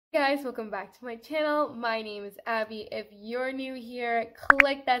Hey guys, welcome back to my channel. My name is Abby. If you're new here,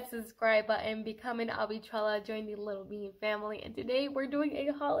 click that subscribe button, become an abichuela, join the Little Bean family. And today we're doing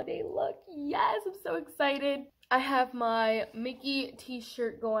a holiday look. Yes, I'm so excited. I have my Mickey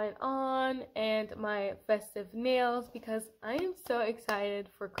t-shirt going on and my festive nails because I am so excited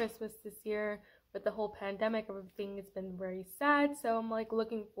for Christmas this year. With the whole pandemic, everything has been very sad, so I'm like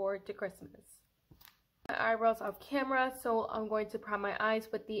looking forward to Christmas. My eyebrows off camera, so I'm going to prime my eyes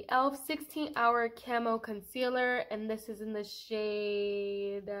with the e.l.f. 16-hour camo concealer, and this is in the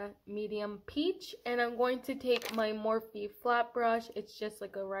shade medium peach. And I'm going to take my Morphe flat brush, it's just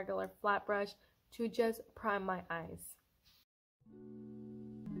like a regular flat brush, to just prime my eyes.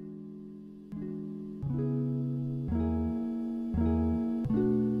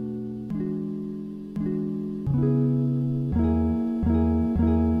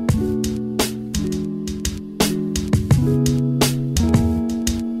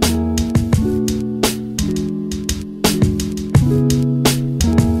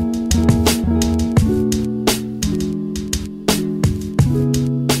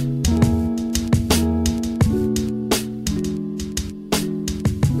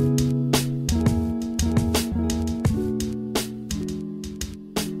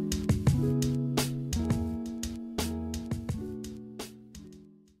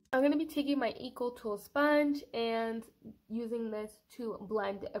 I'm going to be taking my Eco Tool sponge and using this to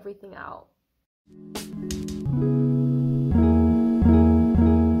blend everything out.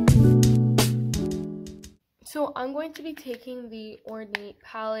 So I'm going to be taking the Ornate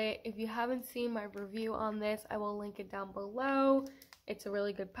palette. If you haven't seen my review on this, I will link it down below. It's a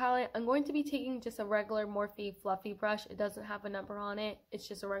really good palette. I'm going to be taking just a regular Morphe fluffy brush. It doesn't have a number on it. It's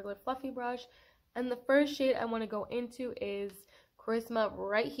just a regular fluffy brush. And the first shade I want to go into is Charisma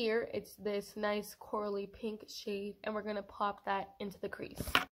right here. It's this nice corally pink shade, and we're going to pop that into the crease.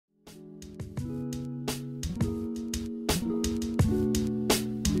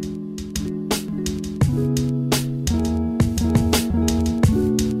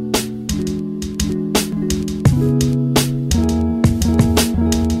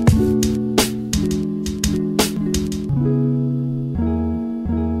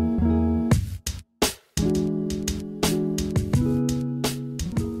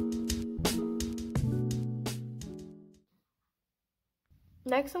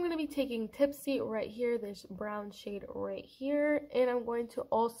 Next, I'm going to be taking Tipsy right here, this brown shade right here, and I'm going to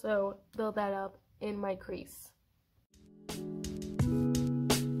also build that up in my crease.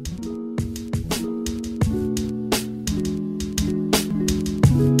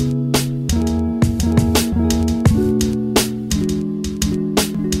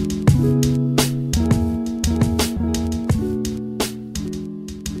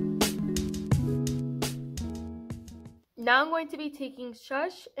 Now I'm going to be taking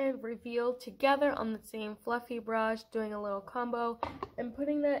Shush and Reveal together on the same fluffy brush, doing a little combo, and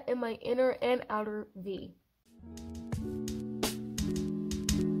putting that in my inner and outer V.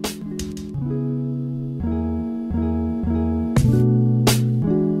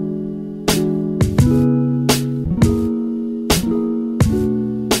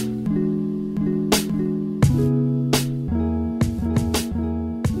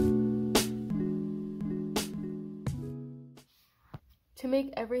 To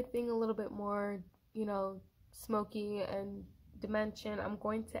make everything a little bit more, smoky and dimension, I'm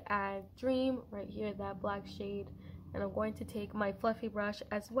going to add Dream right here, that black shade, and I'm going to take my fluffy brush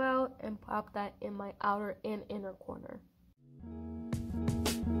as well and pop that in my outer and inner corner.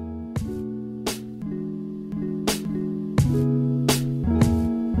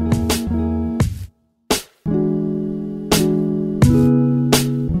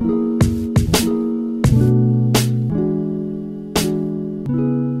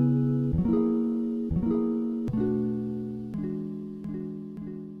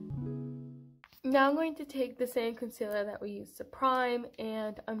 Now I'm going to take the same concealer that we used to prime,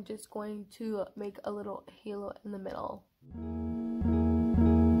 and I'm just going to make a little halo in the middle.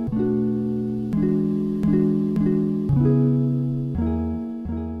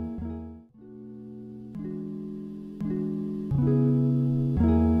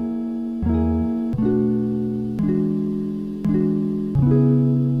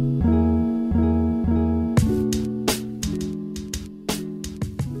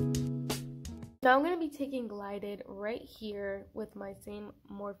 Now I'm going to be taking Glided right here with my same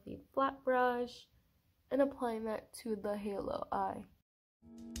Morphe flat brush and applying that to the halo eye.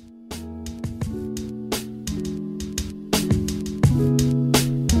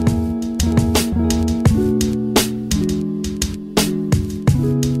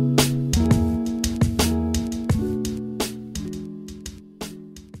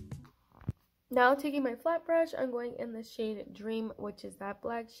 Now taking my flat brush, I'm going in the shade Dream, which is that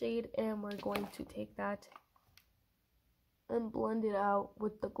black shade, and we're going to take that and blend it out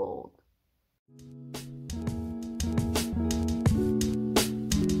with the gold.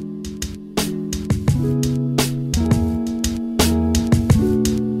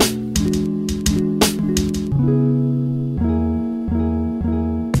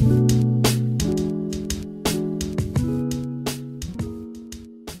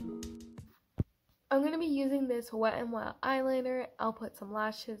 I'm going to be using this Wet n Wild eyeliner. I'll put some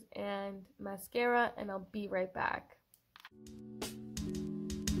lashes and mascara, and I'll be right back.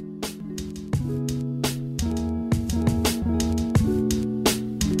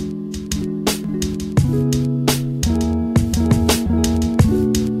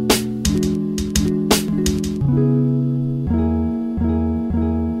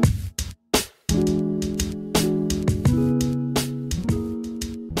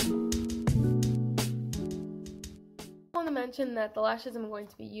 Mention that the lashes I'm going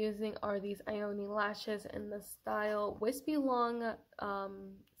to be using are these Ione lashes in the style wispy long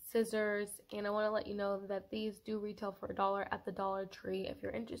scissors, and I want to let you know that these do retail for $1 at the Dollar Tree. If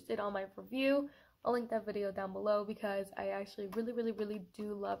you're interested on my review, I'll link that video down below because I actually really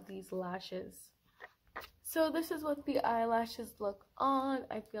do love these lashes. So this is what the eyelashes look on.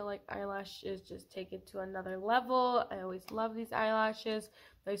 I feel like eyelashes just take it to another level. I always love these eyelashes.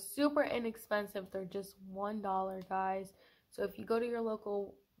 They're super inexpensive. They're just $1, guys. So if you go to your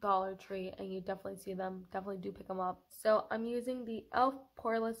local Dollar Tree and you definitely see them, definitely do pick them up. So I'm using the e.l.f.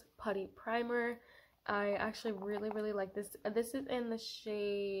 Poreless Putty Primer. I actually really like this. This is in the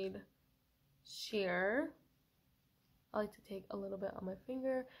shade Sheer. I like to take a little bit on my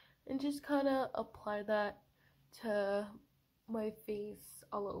finger and just kind of apply that to my face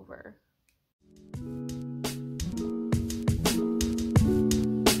all over.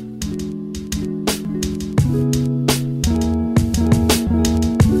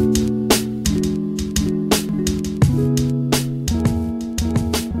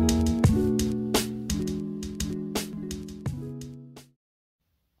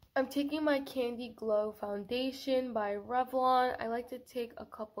 I'm taking my Candy Glow foundation by Revlon. I like to take a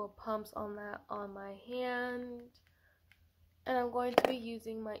couple of pumps on that on my hand. And I'm going to be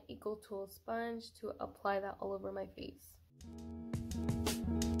using my Eco Tool sponge to apply that all over my face.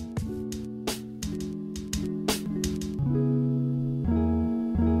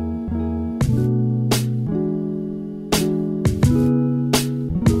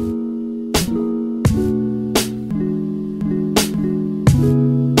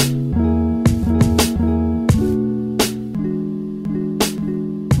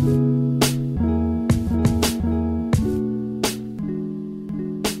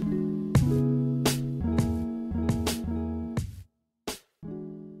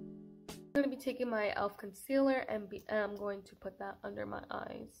 I'm going to be taking my e.l.f. concealer and I'm going to put that under my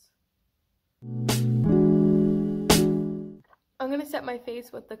eyes. I'm going to set my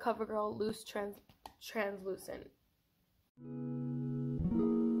face with the CoverGirl Loose Translucent.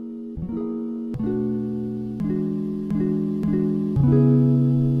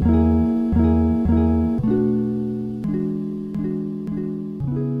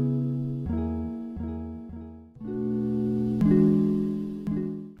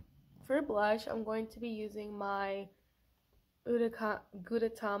 For blush, I'm going to be using my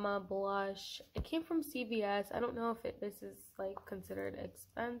Gudetama blush. It came from CVS. I don't know if this is like considered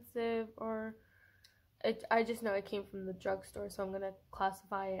expensive or I just know it came from the drugstore, so I'm gonna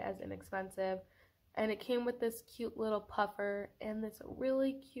classify it as inexpensive. And it came with this cute little puffer and this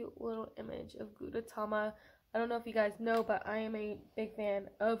really cute little image of Gudetama. I don't know if you guys know, but I am a big fan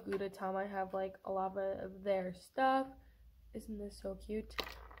of Gudetama. I have like a lot of their stuff. Isn't this so cute?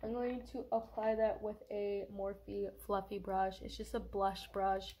 I'm going to apply that with a Morphe fluffy brush. It's just a blush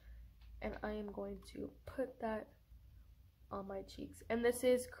brush, and I am going to put that on my cheeks. And this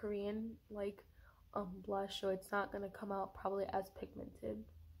is Korean like blush, so it's not going to come out probably as pigmented.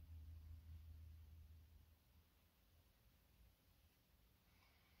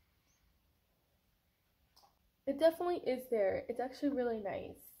 It definitely is there. It's actually really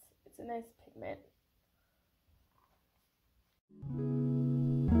nice. It's a nice pigment.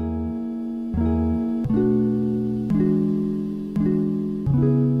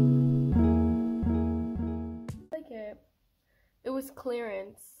 It was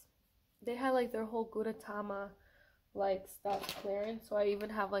clearance. They had like their whole Gudetama like stuff clearance, so I even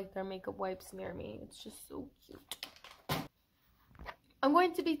have like their makeup wipes near me. It's just so cute. I'm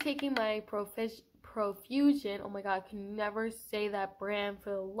going to be taking my Profusion. Oh my god, I can never say that brand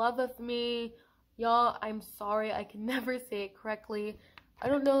for the love of me. Y'all, I'm sorry, I can never say it correctly. I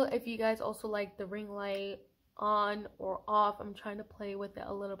don't know if you guys also like the ring light on or off. I'm trying to play with it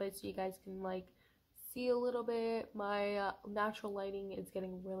a little bit so you guys can like see a little bit. My natural lighting is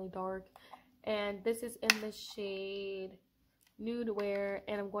getting really dark, and this is in the shade Nude Wear,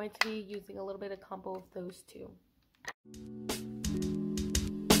 and I'm going to be using a little bit of combo of those two.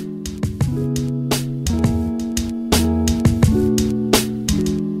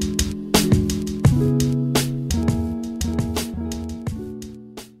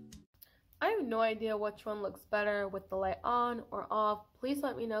 No idea which one looks better with the light on or off. Please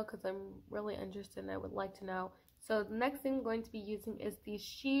let me know because I'm really interested and I would like to know. So the next thing I'm going to be using is the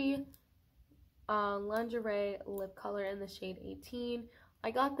She lingerie lip color in the shade 18.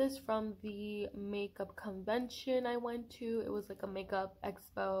 I got this from the makeup convention I went to. It was like a makeup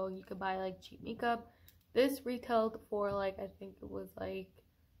expo. You could buy like cheap makeup. This retailed for like, I think it was like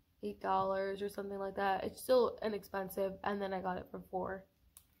 $8 or something like that. It's still inexpensive, and then I got it for $4.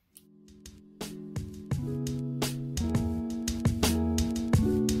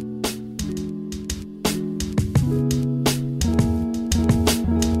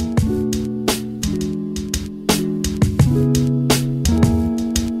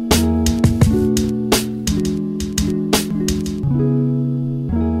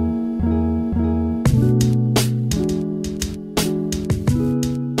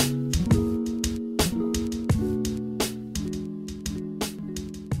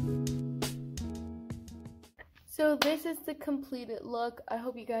 So this is the completed look. I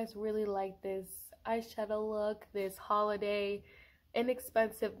hope you guys really like this eyeshadow look, this holiday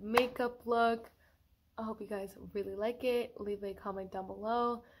inexpensive makeup look. I hope you guys really like it. Leave a comment down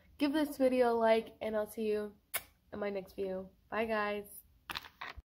below. Give this video a like, and I'll see you in my next video. Bye guys.